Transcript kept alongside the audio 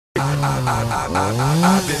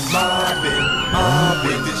I've been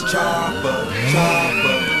mobbing this chopper,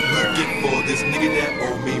 looking for this nigga that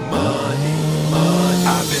owe me money.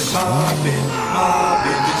 I've been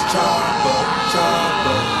mobbing this chopper,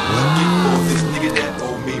 looking for this nigga that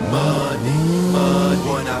owe me money.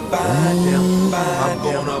 When I find him, I'm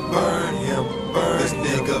gonna burn him. This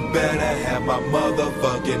nigga better have my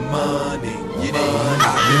motherfucking money. I've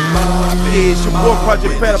been mobbing. It's your boy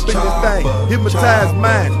Project Pat up in this thing. Hypnotized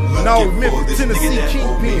mind. No, Memphis, Tennessee,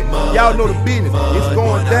 Kingpin. Y'all know the business. It's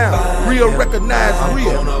going down. Real recognized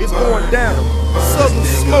real. It's going down. Southern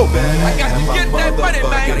Smoke. I got you get that money,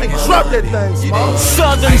 man. Hey, drop that thing, Smoke.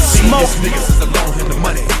 Southern Smoke. Niggas is alone in the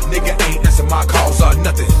money. Nigga ain't answer my calls or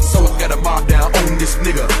nothing. So I got a mob down on this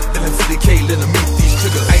nigga. LMCDK, let him meet these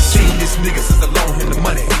triggers. I ain't seen this nigga since alone in the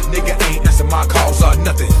money. Nigga ain't answer my calls or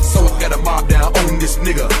nothing. So I got a mob down on this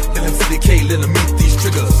nigga. LMCDK, let him meet these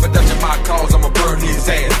triggers. For dodging my calls, I'ma burn his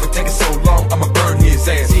ass. For taking so long, I'ma burn his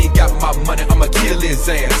ass. He ain't got my money, I'ma kill his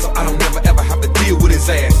ass. So I don't never ever have to deal with his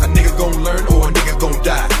ass. A nigga gon' learn or a nigga gon'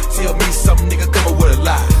 die. Tell me some nigga come up with a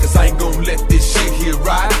lie. Cause I ain't gon' let this shit here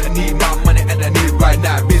ride. I need my money and I need it right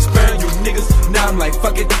now. Bitch, burn you niggas. Now I'm like,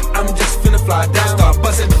 fuck it, I'm just finna fly down. Start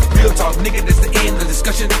bustin', real talk, nigga, that's the end of the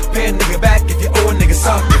discussion. Pay a nigga back if you owe a nigga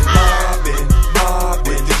something.